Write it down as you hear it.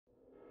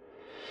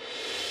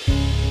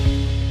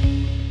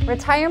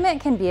Retirement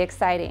can be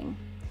exciting.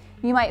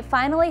 You might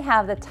finally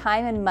have the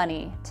time and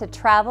money to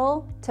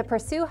travel, to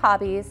pursue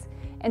hobbies,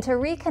 and to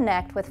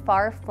reconnect with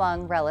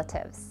far-flung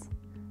relatives.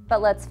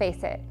 But let's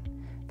face it,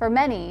 for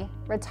many,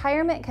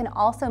 retirement can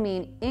also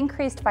mean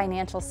increased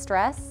financial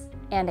stress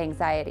and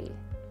anxiety.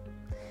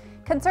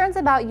 Concerns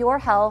about your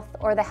health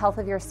or the health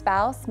of your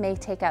spouse may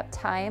take up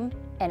time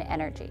and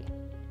energy.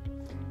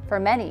 For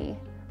many,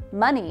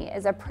 money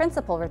is a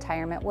principal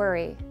retirement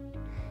worry.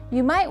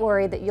 You might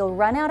worry that you'll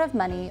run out of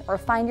money or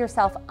find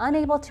yourself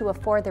unable to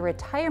afford the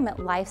retirement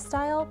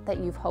lifestyle that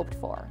you've hoped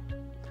for.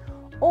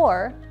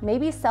 Or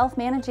maybe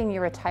self-managing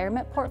your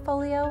retirement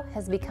portfolio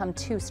has become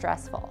too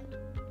stressful.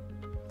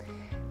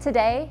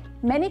 Today,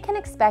 many can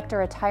expect a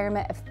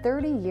retirement of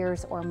 30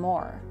 years or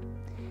more.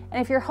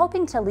 And if you're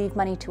hoping to leave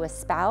money to a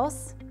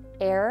spouse,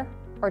 heir,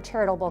 or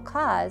charitable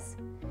cause,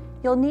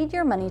 you'll need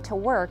your money to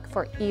work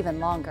for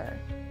even longer.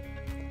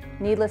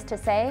 Needless to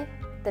say,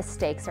 the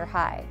stakes are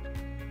high.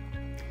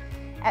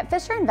 At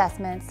Fisher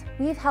Investments,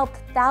 we've helped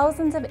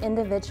thousands of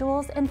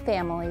individuals and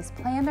families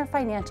plan their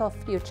financial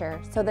future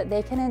so that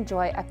they can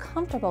enjoy a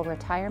comfortable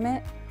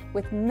retirement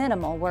with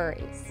minimal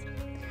worries.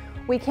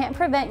 We can't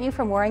prevent you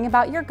from worrying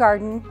about your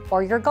garden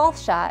or your golf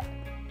shot,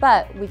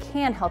 but we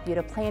can help you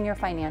to plan your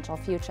financial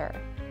future.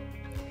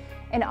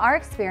 In our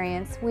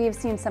experience, we have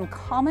seen some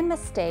common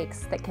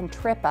mistakes that can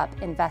trip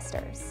up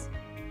investors.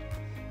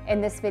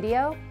 In this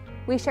video,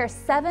 we share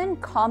 7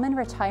 common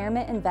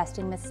retirement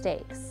investing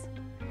mistakes.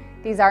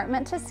 These aren't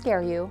meant to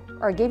scare you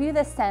or give you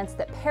the sense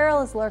that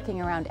peril is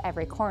lurking around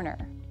every corner.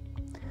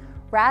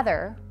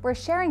 Rather, we're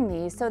sharing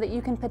these so that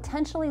you can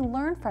potentially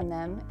learn from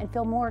them and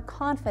feel more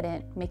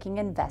confident making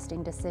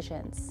investing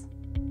decisions.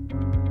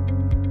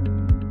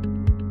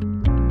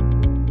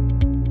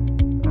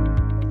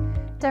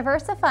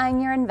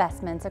 Diversifying your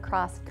investments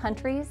across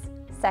countries,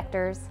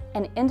 sectors,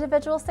 and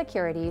individual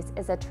securities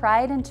is a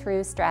tried and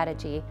true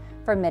strategy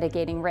for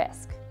mitigating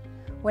risk.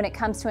 When it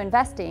comes to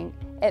investing,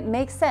 it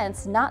makes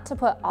sense not to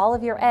put all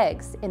of your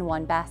eggs in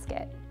one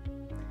basket.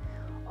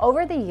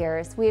 Over the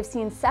years, we have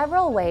seen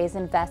several ways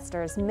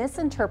investors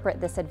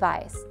misinterpret this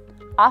advice,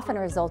 often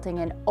resulting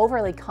in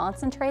overly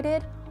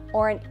concentrated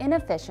or an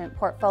inefficient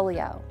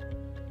portfolio.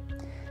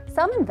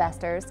 Some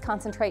investors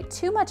concentrate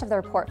too much of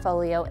their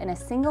portfolio in a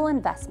single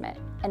investment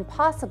and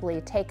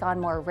possibly take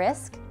on more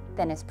risk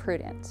than is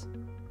prudent.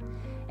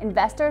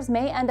 Investors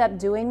may end up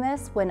doing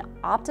this when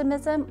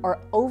optimism or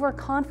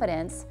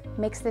overconfidence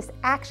makes this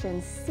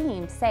action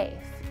seem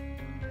safe.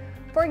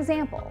 For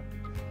example,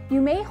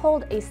 you may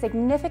hold a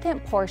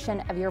significant portion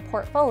of your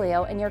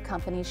portfolio in your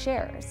company's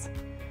shares,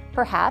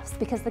 perhaps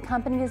because the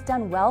company has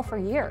done well for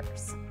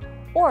years,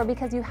 or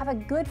because you have a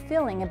good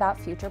feeling about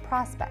future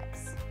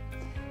prospects.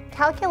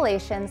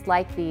 Calculations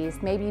like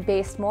these may be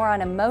based more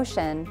on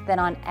emotion than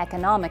on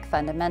economic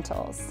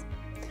fundamentals.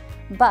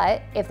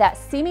 But if that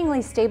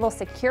seemingly stable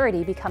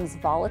security becomes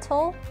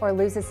volatile or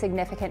loses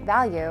significant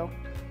value,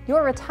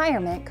 your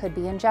retirement could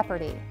be in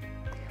jeopardy.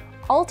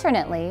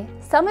 Alternately,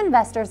 some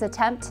investors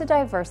attempt to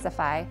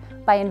diversify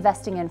by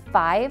investing in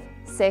 5,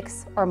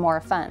 6, or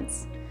more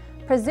funds,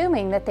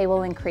 presuming that they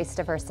will increase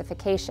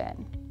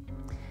diversification.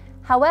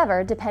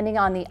 However, depending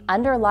on the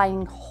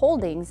underlying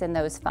holdings in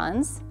those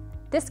funds,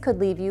 this could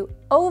leave you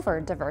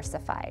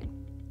over-diversified.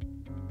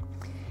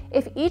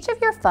 If each of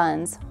your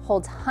funds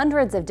holds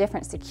hundreds of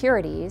different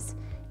securities,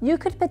 you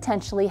could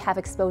potentially have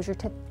exposure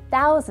to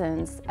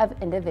thousands of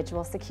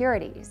individual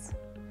securities.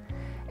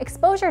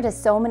 Exposure to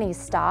so many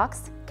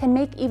stocks can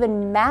make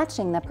even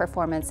matching the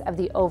performance of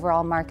the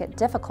overall market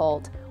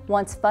difficult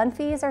once fund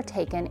fees are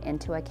taken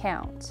into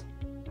account.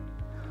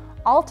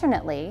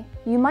 Alternately,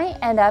 you might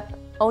end up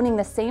owning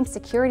the same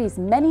securities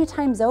many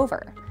times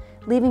over,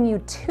 leaving you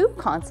too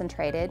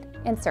concentrated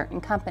in certain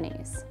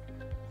companies.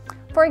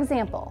 For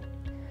example,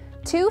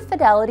 2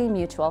 Fidelity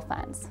mutual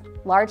funds,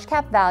 Large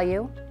Cap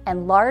Value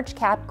and Large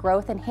Cap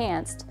Growth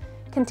Enhanced,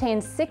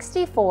 contain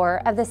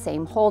 64 of the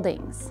same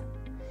holdings.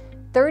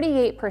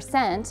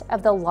 38%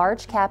 of the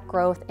Large Cap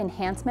Growth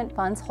Enhancement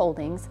Fund's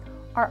holdings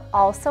are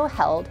also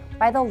held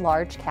by the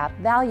Large Cap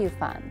Value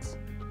Fund.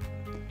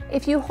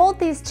 If you hold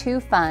these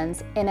 2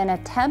 funds in an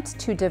attempt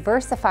to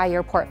diversify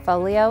your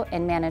portfolio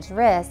and manage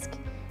risk,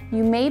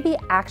 you may be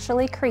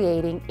actually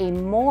creating a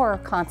more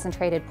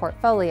concentrated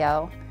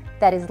portfolio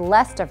that is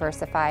less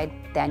diversified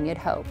than you'd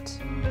hoped.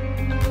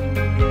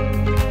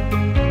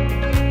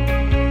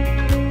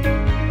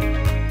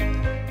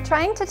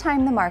 Trying to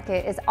time the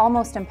market is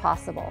almost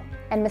impossible,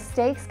 and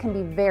mistakes can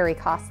be very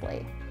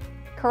costly.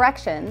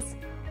 Corrections,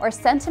 or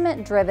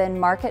sentiment-driven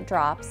market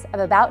drops of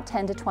about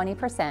 10 to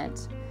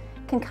 20%,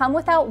 can come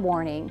without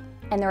warning,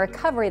 and the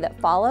recovery that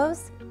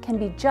follows can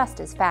be just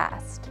as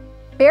fast.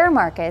 Bear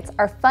markets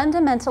are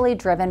fundamentally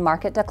driven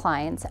market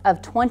declines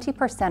of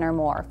 20% or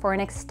more for an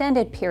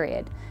extended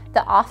period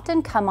that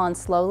often come on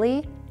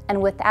slowly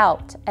and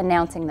without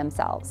announcing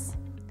themselves.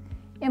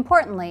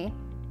 Importantly,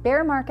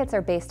 bear markets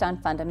are based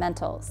on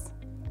fundamentals.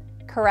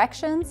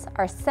 Corrections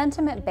are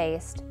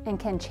sentiment-based and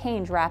can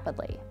change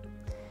rapidly.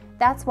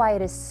 That's why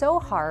it is so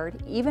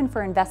hard, even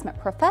for investment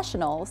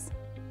professionals,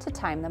 to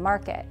time the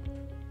market.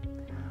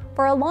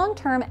 For a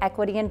long-term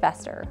equity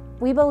investor,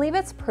 we believe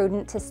it's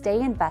prudent to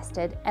stay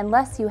invested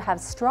unless you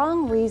have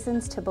strong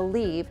reasons to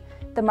believe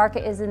the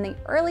market is in the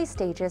early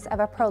stages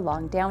of a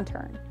prolonged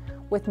downturn,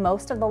 with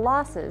most of the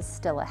losses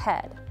still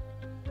ahead.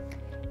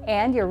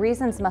 And your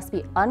reasons must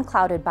be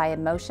unclouded by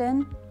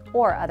emotion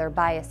or other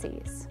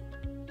biases.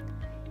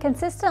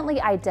 Consistently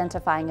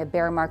identifying a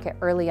bear market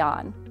early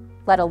on,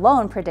 let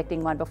alone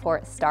predicting one before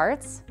it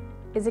starts,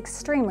 is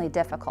extremely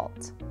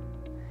difficult.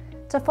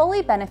 To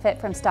fully benefit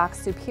from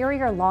stocks'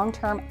 superior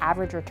long-term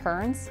average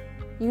returns,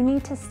 you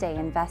need to stay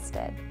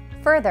invested.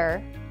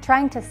 Further,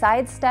 trying to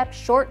sidestep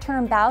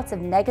short-term bouts of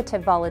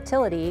negative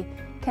volatility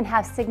can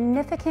have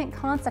significant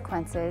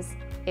consequences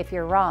if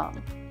you're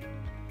wrong.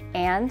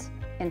 And,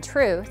 in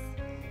truth,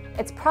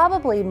 it's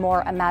probably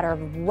more a matter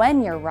of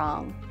when you're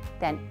wrong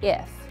than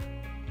if.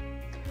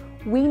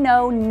 We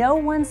know no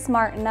one's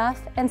smart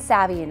enough and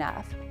savvy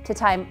enough to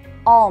time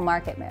all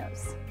market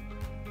moves.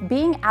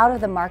 Being out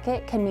of the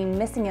market can mean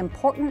missing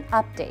important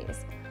up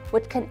days,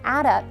 which can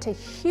add up to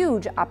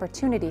huge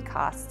opportunity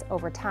costs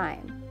over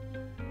time.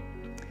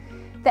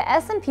 The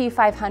S&P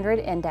 500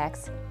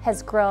 index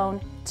has grown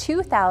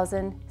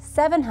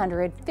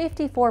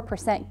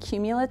 2,754%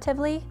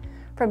 cumulatively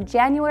from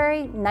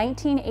January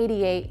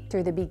 1988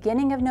 through the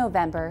beginning of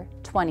November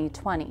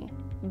 2020.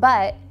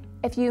 But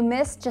if you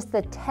missed just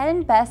the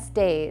 10 best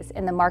days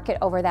in the market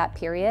over that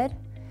period,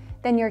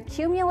 then your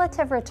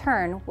cumulative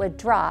return would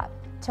drop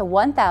to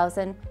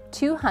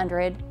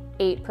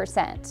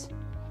 1,208%,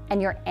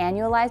 and your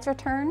annualized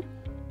return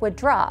would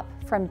drop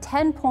from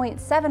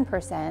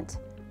 10.7%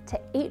 to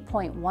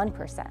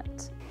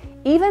 8.1%.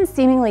 Even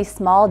seemingly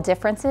small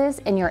differences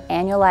in your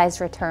annualized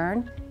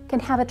return can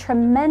have a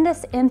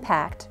tremendous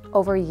impact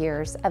over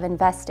years of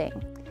investing.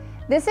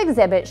 This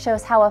exhibit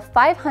shows how a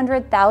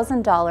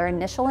 $500,000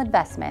 initial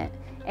investment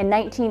in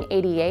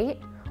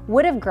 1988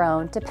 would have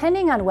grown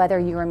depending on whether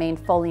you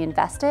remained fully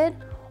invested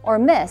or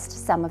missed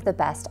some of the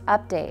best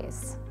up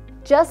days.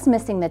 Just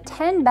missing the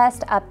 10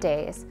 best up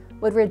days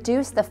would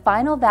reduce the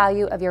final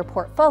value of your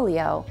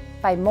portfolio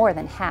by more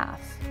than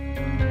half.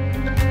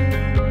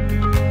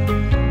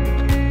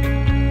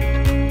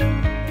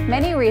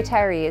 Many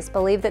retirees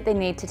believe that they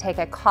need to take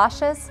a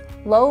cautious,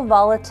 low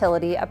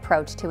volatility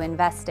approach to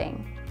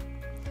investing.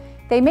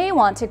 They may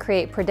want to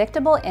create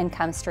predictable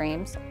income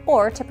streams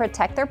or to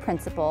protect their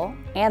principal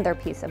and their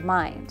peace of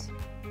mind.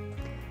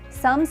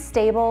 Some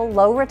stable,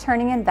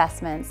 low-returning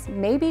investments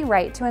may be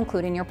right to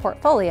include in your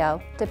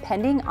portfolio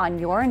depending on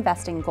your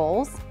investing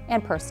goals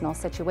and personal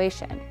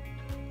situation.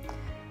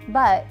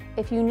 But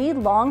if you need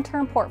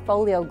long-term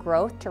portfolio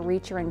growth to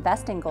reach your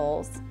investing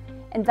goals,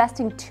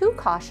 investing too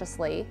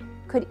cautiously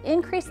could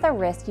increase the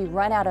risk you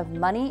run out of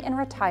money in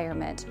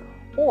retirement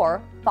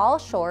or fall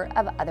short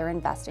of other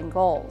investing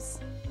goals.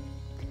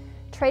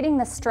 Trading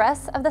the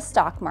stress of the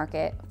stock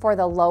market for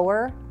the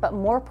lower but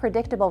more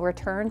predictable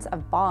returns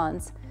of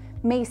bonds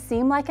may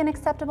seem like an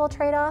acceptable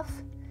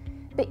trade-off,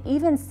 but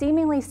even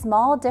seemingly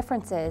small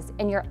differences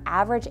in your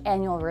average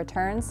annual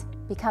returns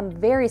become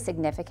very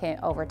significant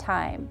over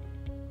time.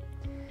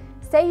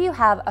 Say you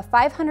have a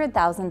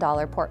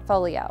 $500,000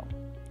 portfolio.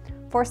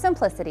 For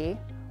simplicity,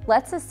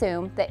 let's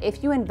assume that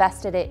if you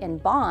invested it in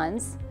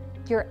bonds,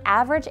 your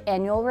average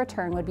annual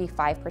return would be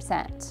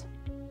 5%,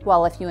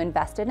 while if you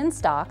invested in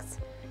stocks,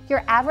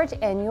 your average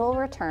annual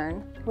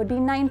return would be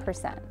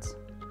 9%.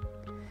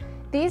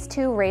 These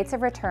two rates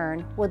of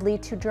return would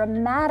lead to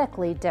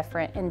dramatically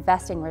different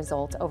investing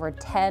results over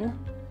 10,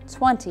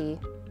 20,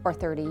 or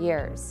 30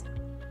 years.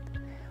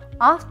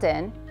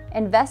 Often,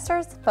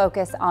 investors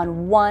focus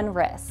on one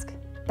risk,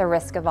 the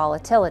risk of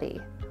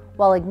volatility,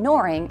 while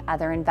ignoring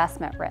other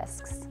investment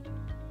risks.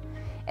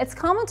 It's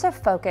common to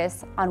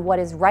focus on what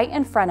is right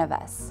in front of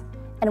us,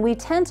 and we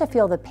tend to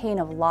feel the pain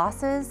of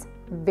losses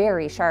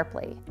very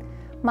sharply.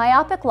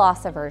 Myopic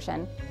loss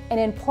aversion, an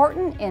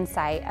important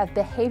insight of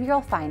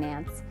behavioral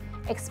finance,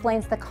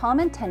 explains the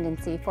common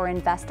tendency for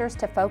investors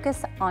to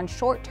focus on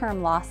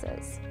short-term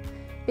losses,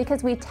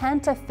 because we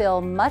tend to feel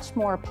much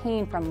more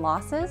pain from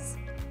losses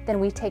than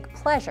we take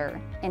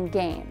pleasure in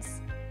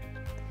gains.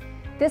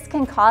 This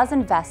can cause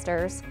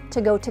investors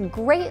to go to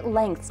great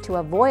lengths to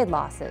avoid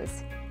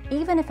losses,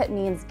 even if it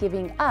means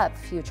giving up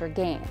future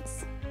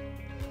gains.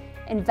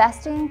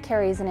 Investing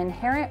carries an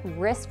inherent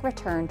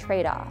risk-return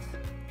trade-off.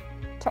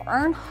 To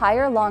earn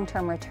higher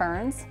long-term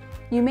returns,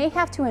 you may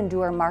have to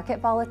endure market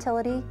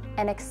volatility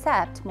and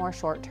accept more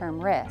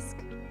short-term risk.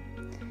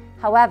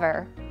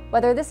 However,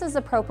 whether this is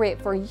appropriate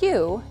for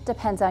you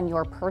depends on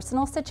your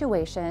personal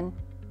situation,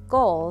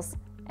 goals,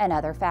 and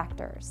other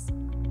factors.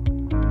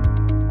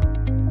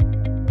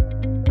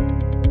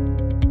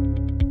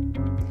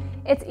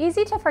 It's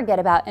easy to forget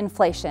about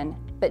inflation,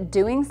 but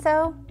doing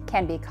so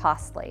can be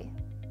costly.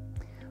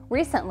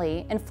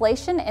 Recently,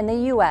 inflation in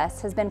the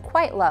US has been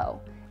quite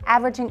low,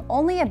 averaging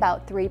only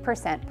about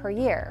 3% per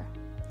year.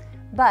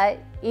 But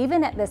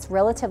even at this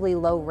relatively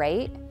low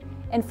rate,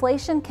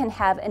 inflation can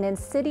have an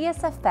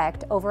insidious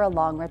effect over a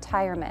long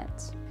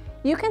retirement.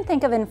 You can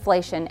think of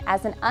inflation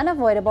as an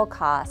unavoidable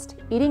cost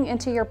eating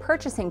into your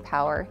purchasing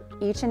power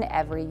each and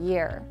every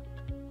year.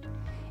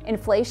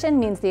 Inflation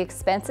means the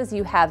expenses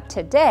you have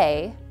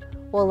today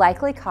will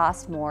likely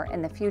cost more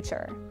in the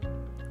future.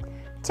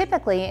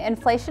 Typically,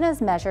 inflation is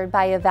measured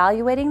by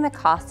evaluating the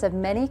costs of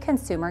many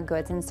consumer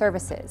goods and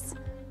services: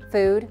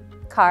 food,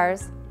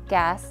 cars,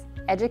 gas,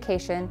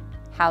 education,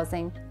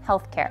 housing,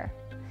 healthcare,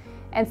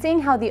 and seeing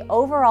how the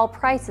overall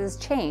prices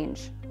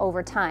change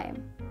over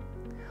time.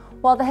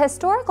 While the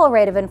historical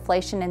rate of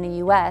inflation in the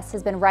US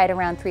has been right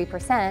around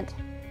 3%,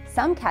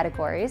 some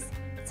categories,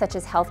 such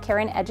as healthcare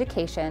and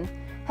education,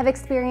 have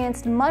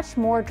experienced much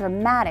more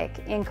dramatic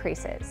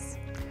increases.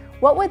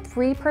 What would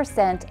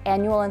 3%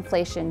 annual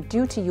inflation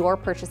do to your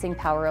purchasing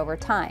power over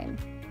time?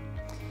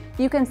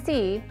 You can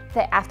see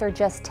that after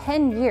just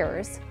 10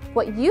 years,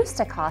 what used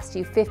to cost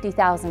you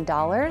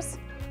 $50,000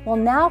 will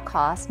now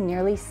cost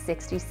nearly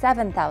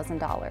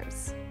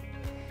 $67,000.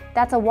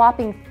 That's a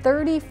whopping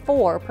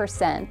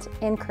 34%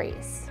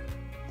 increase.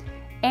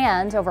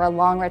 And over a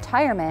long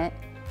retirement,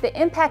 the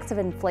impacts of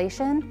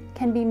inflation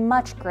can be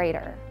much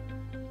greater.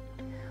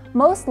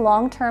 Most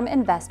long-term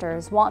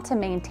investors want to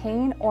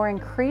maintain or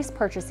increase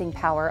purchasing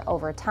power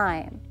over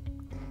time.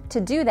 To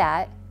do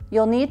that,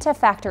 you'll need to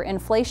factor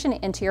inflation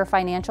into your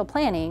financial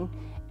planning,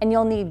 and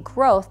you'll need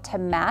growth to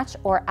match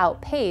or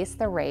outpace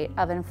the rate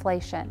of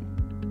inflation.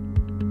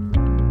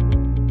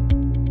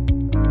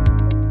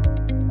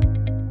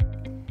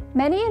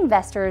 Many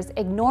investors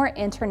ignore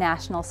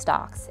international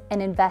stocks and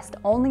invest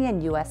only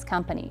in US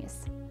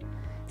companies.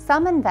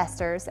 Some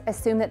investors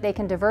assume that they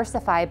can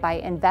diversify by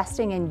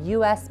investing in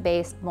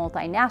US-based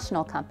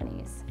multinational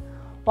companies,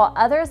 while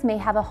others may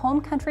have a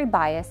home country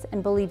bias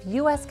and believe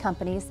US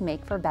companies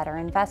make for better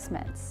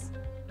investments.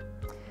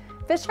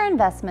 Fisher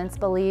Investments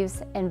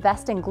believes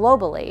investing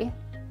globally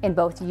in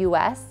both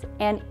US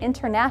and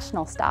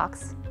international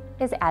stocks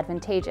is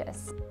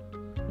advantageous.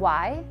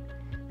 Why?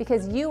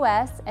 Because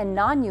US and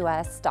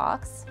non-US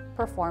stocks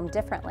perform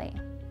differently.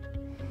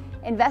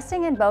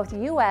 Investing in both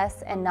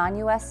US and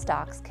non-US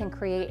stocks can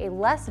create a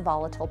less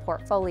volatile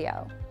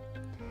portfolio.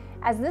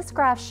 As this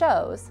graph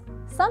shows,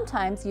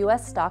 sometimes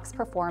US stocks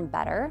perform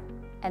better,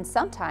 and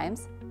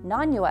sometimes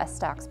non-US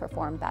stocks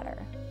perform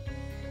better.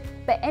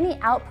 But any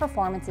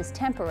outperformance is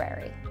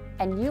temporary,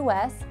 and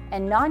US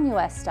and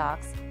non-US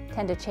stocks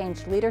tend to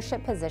change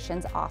leadership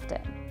positions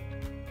often.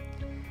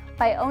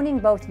 By owning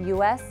both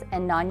US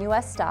and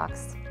non-US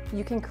stocks,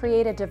 you can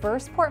create a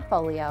diverse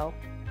portfolio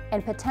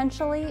and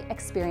potentially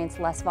experience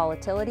less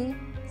volatility,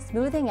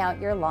 smoothing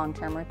out your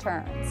long-term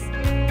returns.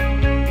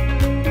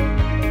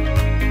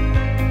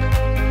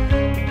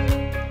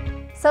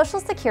 Social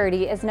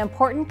Security is an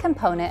important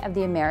component of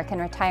the American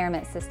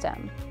retirement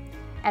system.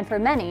 And for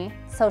many,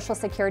 Social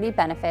Security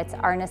benefits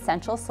are an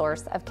essential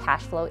source of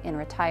cash flow in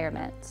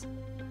retirement.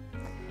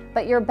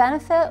 But your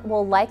benefit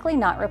will likely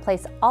not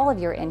replace all of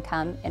your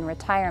income in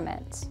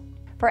retirement.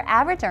 For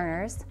average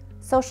earners,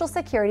 Social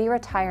Security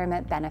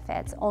retirement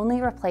benefits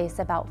only replace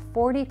about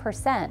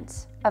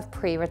 40% of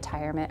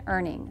pre-retirement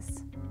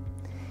earnings.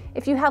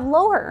 If you have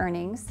lower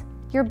earnings,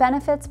 your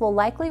benefits will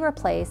likely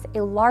replace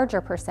a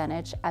larger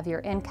percentage of your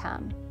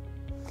income.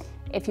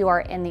 If you are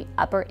in the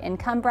upper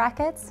income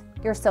brackets,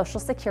 your Social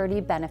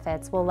Security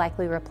benefits will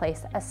likely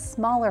replace a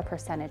smaller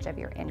percentage of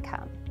your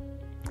income.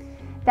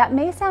 That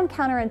may sound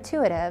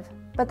counterintuitive,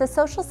 but the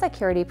Social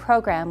Security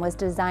program was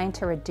designed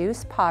to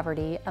reduce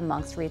poverty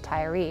amongst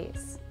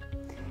retirees.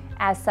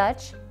 As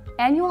such,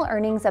 annual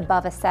earnings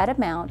above a set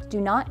amount do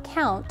not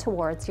count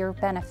towards your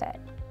benefit.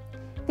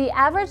 The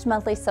average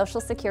monthly Social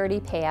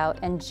Security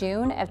payout in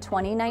June of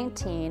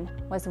 2019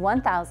 was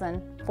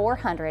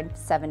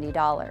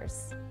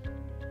 $1,470.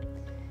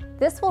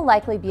 This will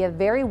likely be a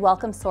very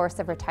welcome source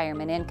of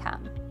retirement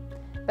income.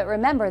 But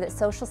remember that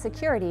Social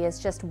Security is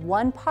just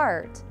one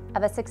part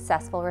of a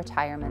successful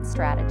retirement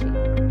strategy.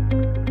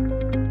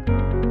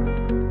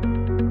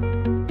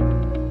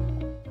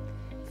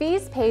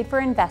 Fees paid for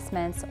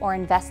investments or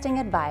investing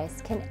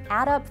advice can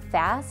add up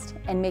fast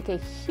and make a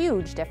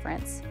huge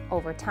difference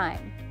over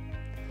time.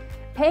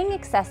 Paying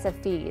excessive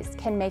fees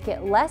can make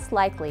it less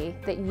likely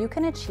that you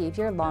can achieve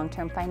your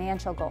long-term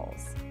financial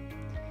goals.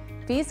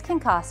 Fees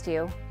can cost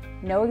you,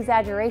 no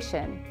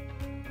exaggeration,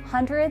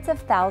 hundreds of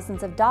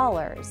thousands of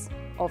dollars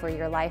over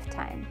your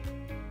lifetime.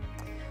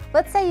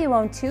 Let's say you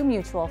own 2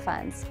 mutual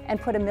funds and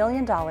put $1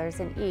 million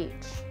in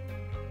each.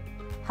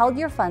 Held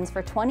your funds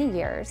for 20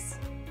 years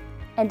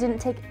and didn't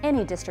take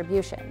any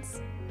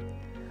distributions.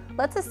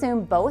 Let's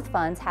assume both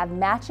funds have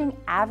matching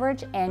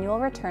average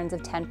annual returns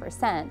of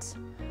 10%,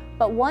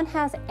 but one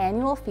has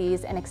annual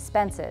fees and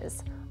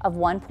expenses of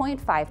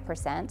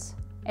 1.5%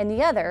 and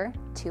the other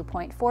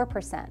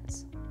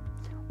 2.4%,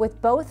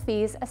 with both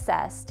fees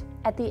assessed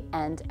at the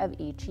end of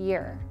each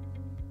year.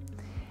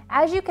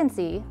 As you can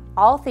see,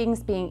 all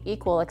things being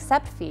equal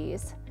except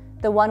fees,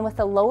 the one with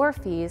the lower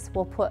fees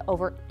will put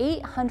over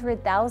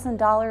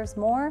 $800,000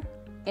 more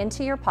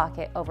into your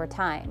pocket over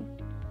time.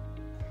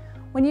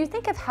 When you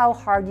think of how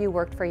hard you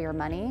worked for your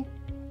money,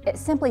 it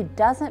simply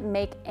doesn't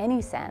make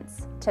any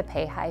sense to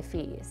pay high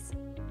fees.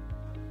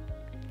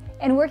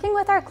 In working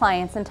with our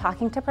clients and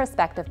talking to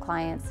prospective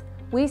clients,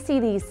 we see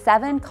these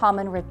 7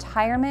 common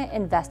retirement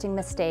investing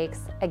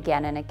mistakes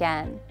again and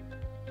again.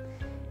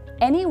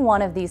 Any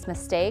one of these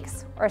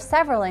mistakes, or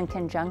several in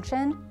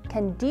conjunction,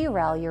 can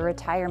derail your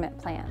retirement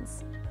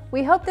plans.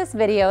 We hope this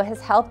video has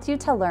helped you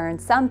to learn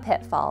some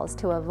pitfalls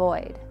to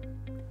avoid.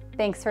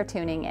 Thanks for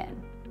tuning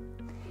in.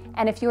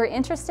 And if you are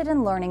interested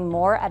in learning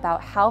more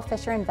about how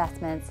Fisher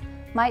Investments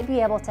might be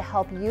able to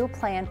help you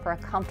plan for a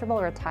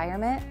comfortable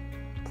retirement,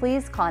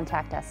 please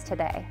contact us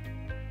today.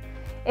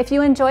 If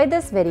you enjoyed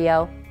this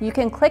video, you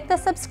can click the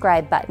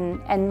subscribe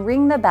button and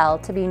ring the bell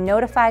to be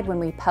notified when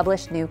we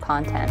publish new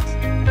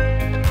content.